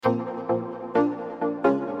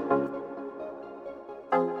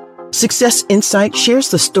Success Insight shares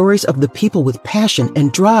the stories of the people with passion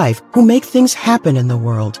and drive who make things happen in the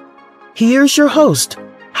world. Here's your host,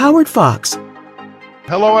 Howard Fox.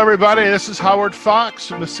 Hello, everybody. This is Howard Fox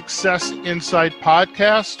from the Success Insight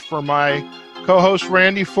podcast. For my co-host,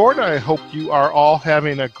 Randy Ford, I hope you are all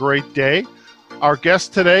having a great day. Our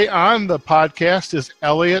guest today on the podcast is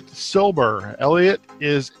Elliot Silber. Elliot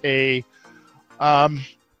is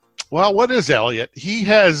what is Elliot? He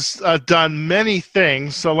has done many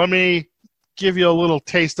things, so let me give you a little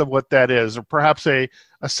taste of what that is, or perhaps a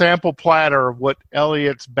sample platter of what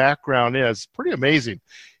Elliot's background is. Pretty amazing.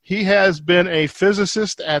 He has been a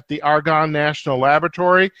physicist at the Argonne National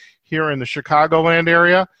Laboratory here in the Chicagoland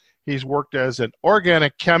area. He's worked as an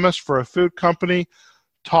organic chemist for a food company,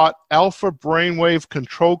 taught alpha brainwave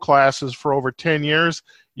control classes for over 10 years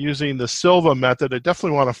using the Silva method. I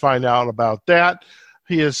definitely want to find out about that.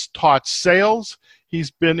 He has taught sales.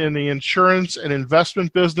 He's been in the insurance and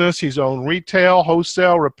investment business. He's owned retail,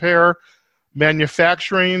 wholesale, repair,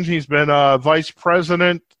 manufacturing. He's been a vice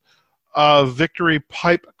president of Victory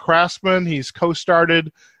Pipe Craftsman. He's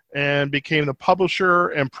co-started and became the publisher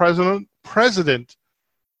and president.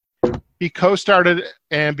 He co-started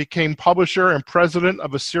and became publisher and president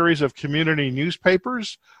of a series of community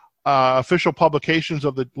newspapers, official publications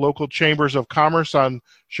of the local chambers of commerce on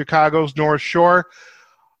Chicago's North Shore.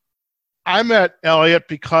 I met Elliot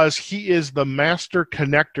because he is the master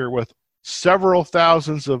connector with several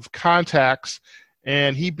thousands of contacts,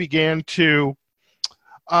 and he began to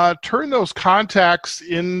turn those contacts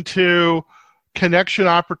into connection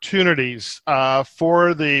opportunities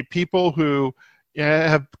for the people who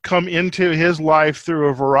have come into his life through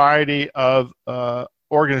a variety of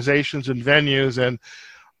organizations and venues. And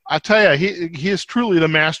I tell you, he is truly the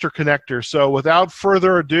master connector. So without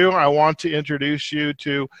further ado, I want to introduce you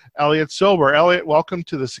to Elliot Silber. Elliot, welcome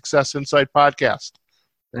to the Success Insight podcast.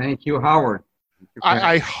 Thank you, Howard.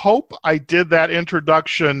 I hope I did that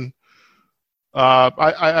introduction.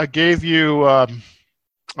 I gave you, I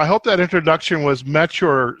hope that introduction met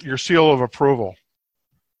your seal of approval.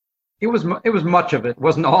 It was much of it. It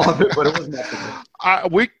wasn't all of it, but it was much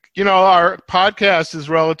of it. Our podcast is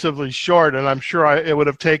relatively short, and I'm sure it would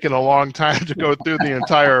have taken a long time to go through the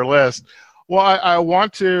entire list. Well, I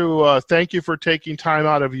want to thank you for taking time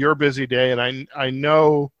out of your busy day, and I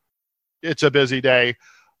know it's a busy day.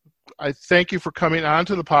 I thank you for coming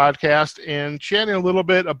onto the podcast and chatting a little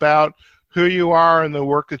bit about who you are and the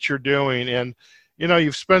work that you're doing. And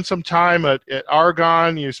you've spent some time at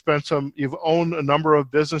Argonne. You've owned a number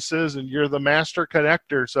of businesses, and you're the master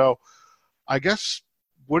connector. So I guess,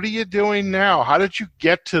 what are you doing now? How did you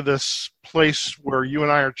get to this place where you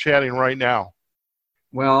and I are chatting right now?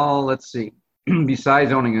 Well, let's see.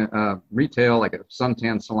 Besides owning a retail, like a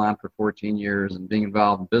suntan salon for 14 years and being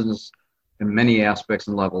involved in business in many aspects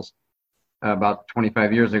and levels, about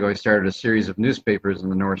 25 years ago, I started a series of newspapers in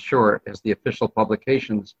the North Shore as the official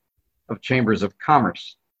publications of Chambers of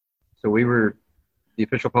Commerce. So we were the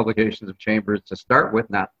official publications of Chambers to start with,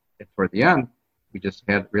 not toward the end. We just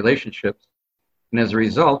had relationships. And as a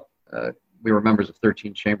result, we were members of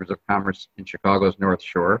 13 Chambers of Commerce in Chicago's North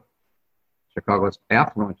Shore, Chicago's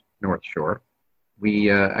affluent North Shore.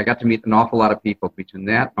 I got to meet an awful lot of people between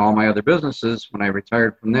that and all my other businesses. When I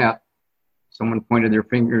retired from that, someone pointed their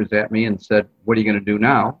fingers at me and said, "What are you going to do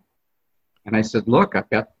now?" And I said, "Look, I've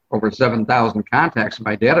got over 7,000 contacts in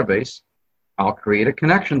my database. I'll create a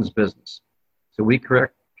connections business." So we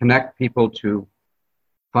connect people to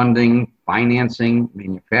funding, financing,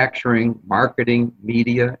 manufacturing, marketing,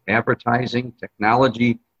 media, advertising,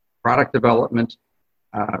 technology, product development.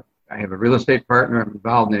 I have a real estate partner. I'm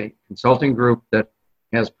involved in a consulting group that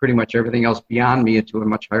has pretty much everything else beyond me to a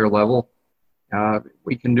much higher level.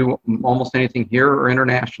 We can do almost anything here or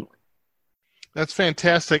internationally. That's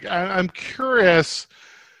fantastic. I'm curious.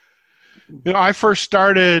 I first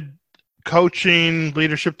started coaching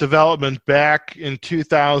leadership development back in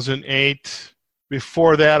 2008.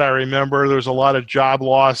 Before that, I remember there was a lot of job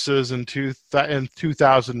losses in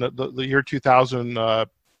 2000, the year 2000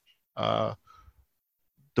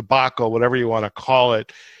 debacle, whatever you want to call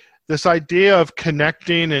it. This idea of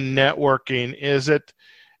connecting and networking, is it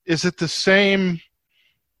the same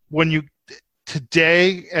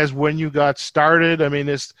today as when you got started? I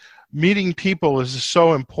mean, meeting people is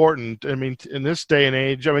so important. I mean, in this day and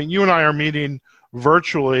age, you and I are meeting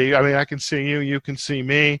virtually. I can see you, you can see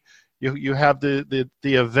me. You have the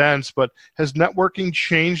events, but has networking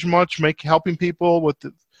changed much? Helping people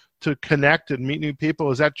to connect and meet new people,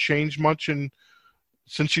 has that changed much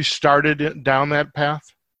since you started down that path?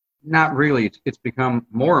 Not really. It's become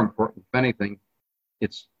more important. If anything,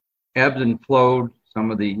 it's ebbed and flowed. Some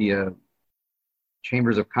of the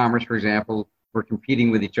chambers of commerce, for example, were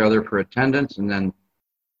competing with each other for attendance, and then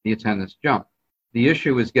the attendance jumped. The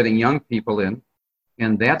issue is getting young people in,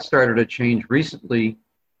 and that started to change recently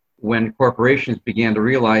when corporations began to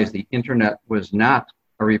realize the internet was not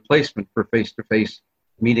a replacement for face-to-face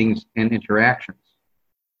meetings and interactions.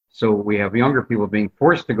 So we have younger people being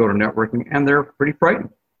forced to go to networking, and they're pretty frightened.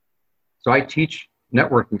 So I teach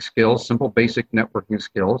networking skills, simple, basic networking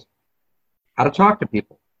skills, how to talk to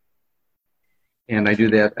people. And I do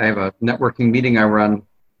that. I have a networking meeting I run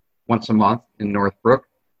once a month in Northbrook,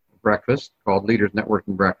 breakfast called Leaders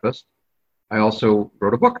Networking Breakfast. I also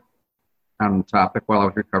wrote a book on the topic while I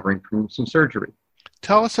was recovering from some surgery.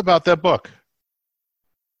 Tell us about that book.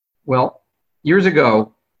 Well, years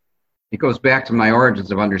ago, it goes back to my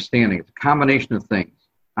origins of understanding. It's a combination of things.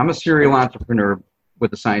 I'm a serial entrepreneur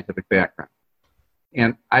with a scientific background.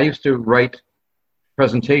 And I used to write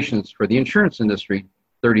presentations for the insurance industry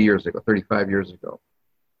 30 years ago, 35 years ago.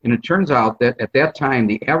 And it turns out that at that time,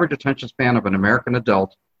 the average attention span of an American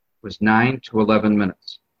adult was 9 to 11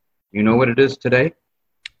 minutes. You know what it is today?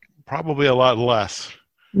 Probably a lot less.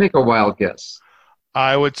 Make a wild guess.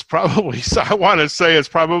 I want to say it's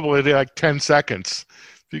probably like 10 seconds.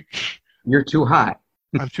 You're too high.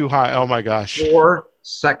 I'm too high. Oh my gosh. 4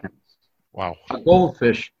 seconds. Wow. A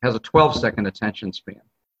goldfish has a 12-second attention span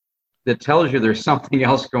that tells you there's something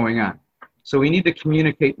else going on. So we need to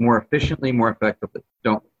communicate more efficiently, more effectively,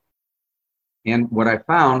 don't we? And what I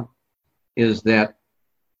found is that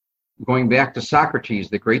going back to Socrates,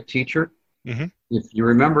 the great teacher, if you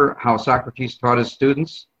remember how Socrates taught his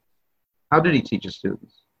students, how did he teach his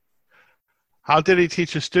students? How did he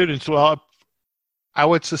teach his students? Well, I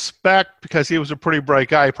would suspect because he was a pretty bright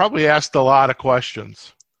guy, he probably asked a lot of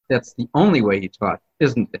questions. That's the only way he taught,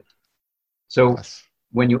 isn't it? So yes.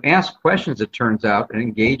 When you ask questions, it turns out it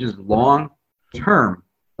engages long-term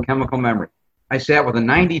chemical memory. I sat with a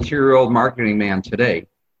 92-year-old marketing man today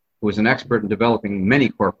who was an expert in developing many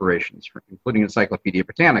corporations, including Encyclopedia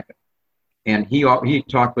Britannica. And he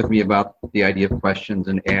talked with me about the idea of questions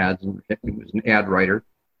and ads, and he was an ad writer.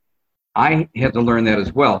 I had to learn that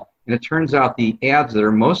as well. And it turns out the ads that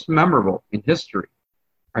are most memorable in history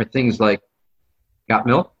are things like, got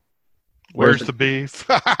milk? Where's the beef?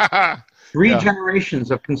 Three generations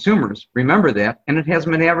of consumers remember that, and it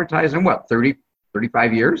hasn't been advertised in, 30,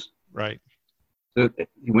 35 years? Right. So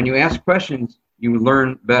when you ask questions, you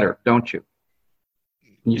learn better, don't you?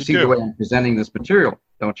 And you see the way I'm presenting this material,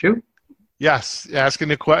 don't you? Yes, asking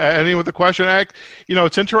ending with the question.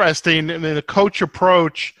 It's interesting. I mean, the coach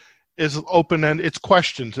approach is open and it's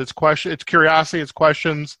questions. It's curiosity. It's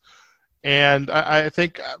questions. And I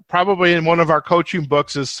think probably in one of our coaching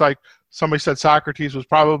books is like somebody said Socrates was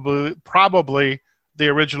probably the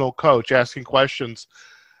original coach asking questions.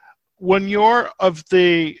 When you're of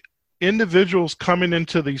the individuals coming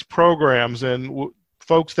into these programs and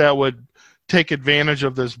folks that would take advantage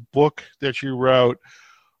of this book that you wrote,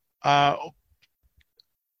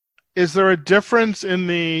 is there a difference in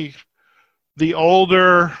the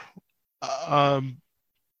older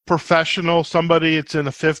professional, somebody it's in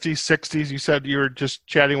the 50s, 60s, you said you were just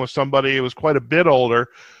chatting with somebody who was quite a bit older,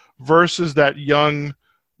 versus that young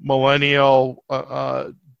millennial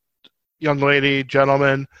young lady,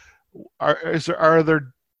 gentleman?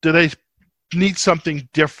 Do they need something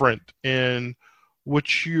different in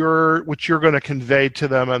which you're going to convey to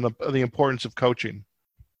them and the importance of coaching?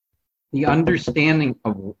 The understanding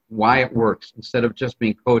of why it works, instead of just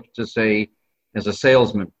being coached to say, as a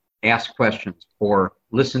salesman, ask questions or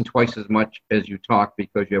listen twice as much as you talk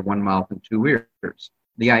because you have one mouth and two ears.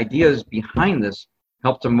 The ideas behind this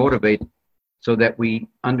help to motivate so that we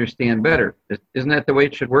understand better. Isn't that the way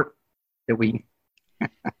it should work? That we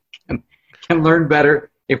can learn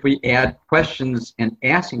better if we add questions and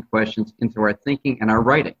asking questions into our thinking and our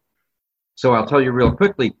writing. So I'll tell you real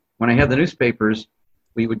quickly, when I had the newspapers,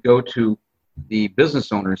 we would go to the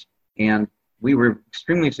business owners, and we were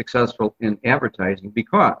extremely successful in advertising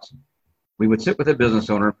because we would sit with a business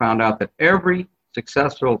owner and found out that every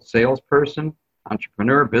successful salesperson,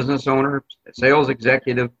 entrepreneur, business owner, sales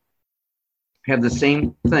executive had the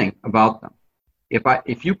same thing about them.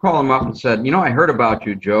 If you call them up and said, I heard about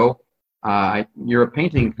you, Joe, you're a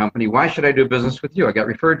painting company, why should I do business with you? I got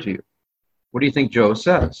referred to you. What do you think Joe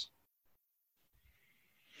says?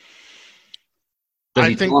 Does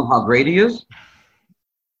he tell him how great he is?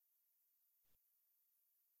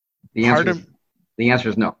 The answer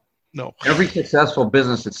is no. No. Every successful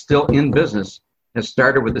business that's still in business has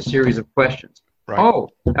started with a series of questions. Right. Oh,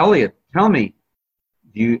 Elliot, tell me,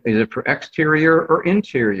 is it for exterior or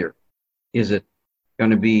interior? Is it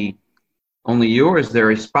going to be only you, or is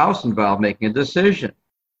there a spouse involved making a decision?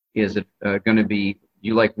 Is it going to be, do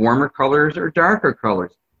you like warmer colors or darker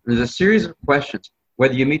colors? There's a series of questions.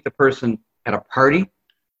 Whether you meet the person at a party,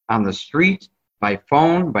 on the street, by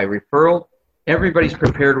phone, by referral, everybody's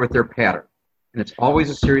prepared with their pattern. And it's always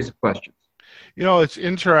a series of questions. You know, it's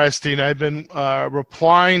interesting. I've been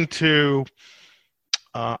replying to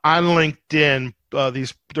on LinkedIn.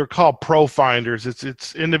 They're called pro finders.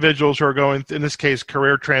 It's individuals who are going, in this case,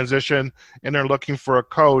 career transition, and they're looking for a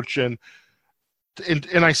coach. And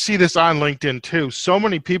I see this on LinkedIn too. So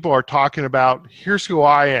many people are talking about, here's who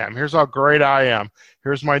I am, here's how great I am,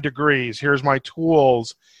 here's my degrees, here's my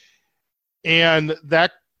tools, and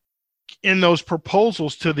that in those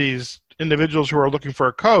proposals to these individuals who are looking for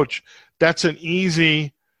a coach, that's an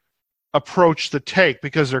easy approach to take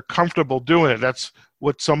because they're comfortable doing it. That's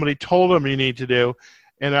what somebody told them you need to do.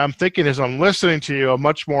 And I'm thinking, as I'm listening to you, a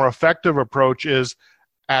much more effective approach is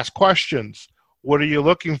ask questions. What are you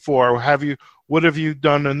looking for? What have you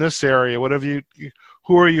done in this area?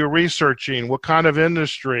 Who are you researching? What kind of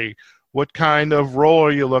industry? What kind of role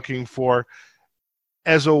are you looking for?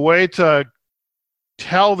 As a way to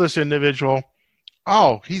tell this individual,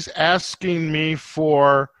 oh, he's asking me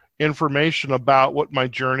for information about what my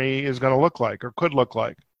journey is going to look like or could look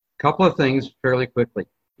like. A couple of things fairly quickly.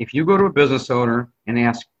 If you go to a business owner and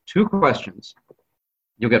ask 2 questions,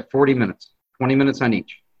 you'll get 40 minutes, 20 minutes on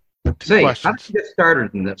each. Say, how did you get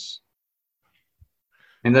started in this?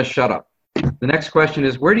 And then shut up. The next question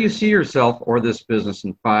is, where do you see yourself or this business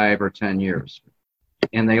in 5 or 10 years?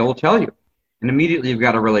 And they will tell you. And immediately you've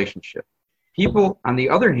got a relationship. People, on the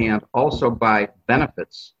other hand, also buy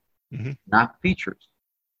benefits, not features.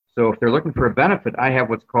 So if they're looking for a benefit, I have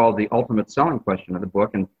what's called the ultimate selling question of the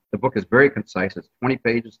book. And the book is very concise. It's 20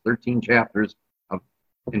 pages, 13 chapters of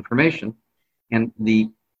information. And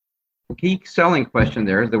the key selling question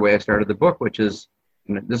there is the way I started the book, which is,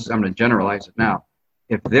 I'm going to generalize it now.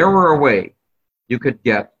 If there were a way you could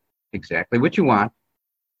get exactly what you want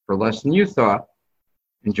for less than you thought,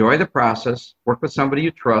 enjoy the process, work with somebody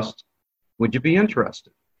you trust, would you be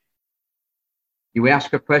interested? You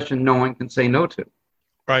ask a question no one can say no to.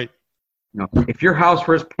 Right. You know, if your house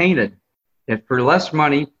was painted for less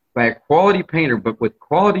money by a quality painter, but with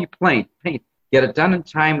quality paint, get it done in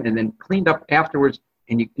time and then cleaned up afterwards,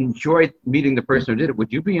 and you enjoyed meeting the person who did it,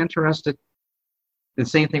 would you be interested? The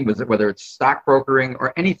same thing with whether it's stockbrokering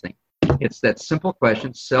or anything. It's that simple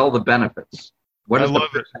question, sell the benefits. What does the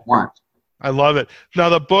person want? I love it. Now,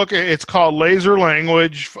 the book, it's called Laser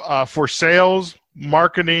Language for Sales,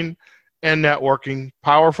 Marketing, and Networking.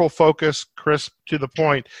 Powerful, focus, crisp, to the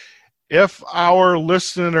point. If our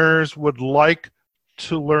listeners would like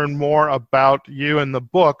to learn more about you and the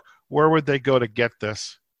book, where would they go to get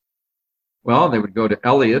this? Well, they would go to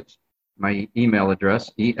Elliot, my email address,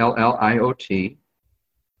 ELLIOT,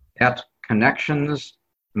 at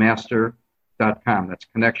connectionsmaster.com. That's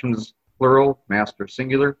connections, plural, master,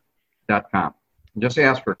 singular.com. And just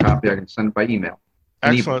ask for a copy. I can send it by email.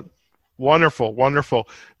 Excellent. Wonderful, wonderful.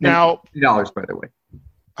 Now, $20, by the way.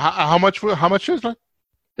 How much is it?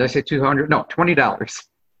 Did I say $200? No, $20.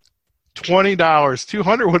 $20.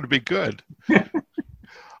 $200 would be good.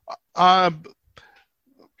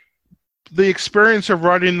 The experience of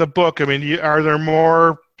writing the book, I mean, are there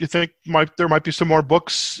more, you think there might be some more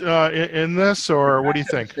books in this, or what do you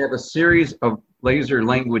think? We have a series of laser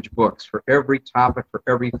language books for every topic, for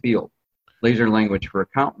every field. Laser language for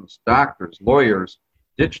accountants, doctors, lawyers,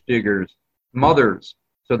 ditch diggers, mothers,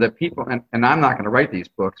 so that people, and I'm not going to write these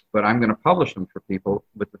books, but I'm going to publish them for people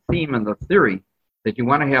with the theme and the theory that you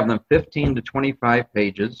want to have them 15 to 25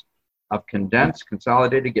 pages of condensed,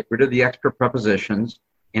 consolidated, get rid of the extra prepositions,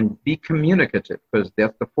 and be communicative, because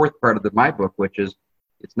that's the fourth part of my book, which is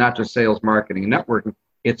it's not just sales, marketing, and networking,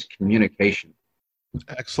 it's communication.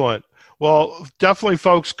 Excellent. Well, definitely,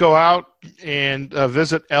 folks, go out and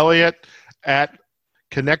visit Elliot at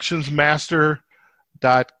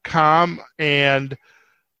connectionsmaster.com, and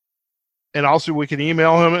also we can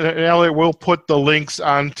email him. And Elliot, we'll put the links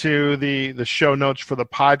onto the show notes for the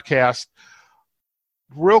podcast.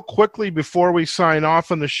 Real quickly before we sign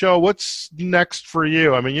off on the show, what's next for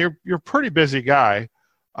you? I mean, you're a pretty busy guy.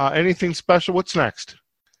 Anything special? What's next?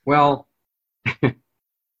 Well,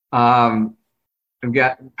 I've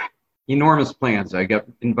got enormous plans. I got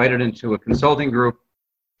invited into a consulting group.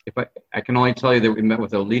 If I can only tell you that we met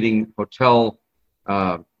with a leading hotel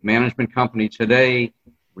management company today.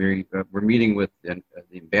 We're meeting with the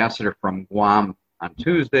ambassador from Guam on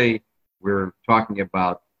Tuesday. We're talking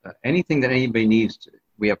about anything that anybody needs.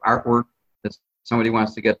 We have artwork that somebody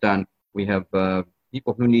wants to get done. We have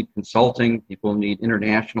people who need consulting, people who need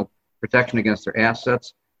international protection against their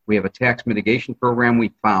assets. We have a tax mitigation program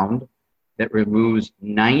we found that removes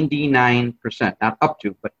 99%, not up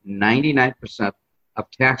to, but 99% of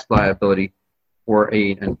tax liability for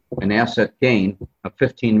an asset gain of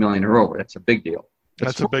 $15 million or over. That's a big deal.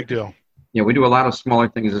 That's a big deal. We do a lot of smaller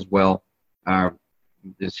things as well. The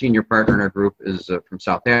senior partner in our group is from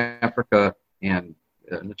South Africa, and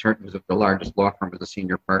an attorney who's at the largest law firm is a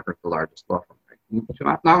senior partner at the largest law firm.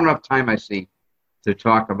 So not enough time I see to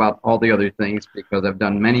talk about all the other things because I've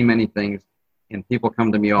done many, many things, and people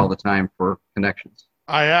come to me all the time for connections.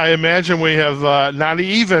 I imagine we have not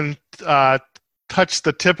even touched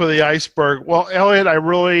the tip of the iceberg. Well, Elliot, I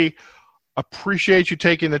really appreciate you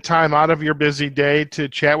taking the time out of your busy day to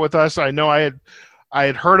chat with us. I know I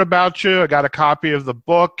had heard about you. I got a copy of the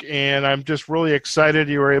book, and I'm just really excited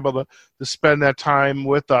you were able to spend that time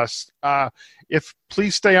with us.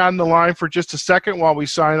 Please stay on the line for just a second while we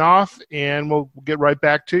sign off, and we'll get right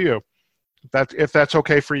back to you, if that's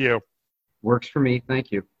okay for you. Works for me.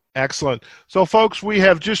 Thank you. Excellent. So, folks, we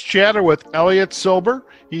have just chatted with Elliot Silber.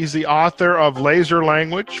 He's the author of Laser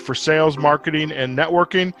Language for Sales, Marketing, and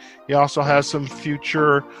Networking. He also has some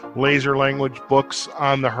future laser language books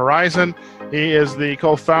on the horizon. He is the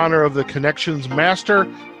co-founder of the Connections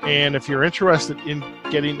Master. And if you're interested in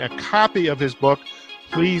getting a copy of his book,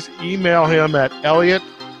 please email him at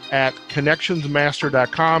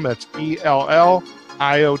elliot@connectionsmaster.com. That's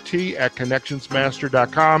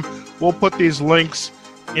ELLIOT@connectionsmaster.com. We'll put these links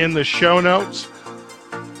in the show notes.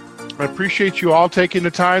 I appreciate you all taking the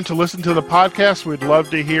time to listen to the podcast. We'd love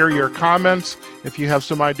to hear your comments. If you have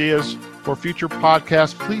some ideas for future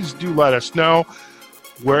podcasts, please do let us know.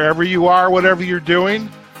 Wherever you are, whatever you're doing,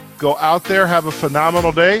 go out there, have a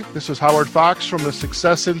phenomenal day. This is Howard Fox from the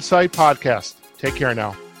Success Insight Podcast. Take care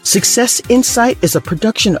now. Success Insight is a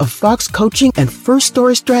production of Fox Coaching and First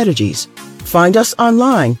Story Strategies. Find us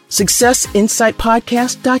online,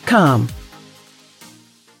 successinsightpodcast.com.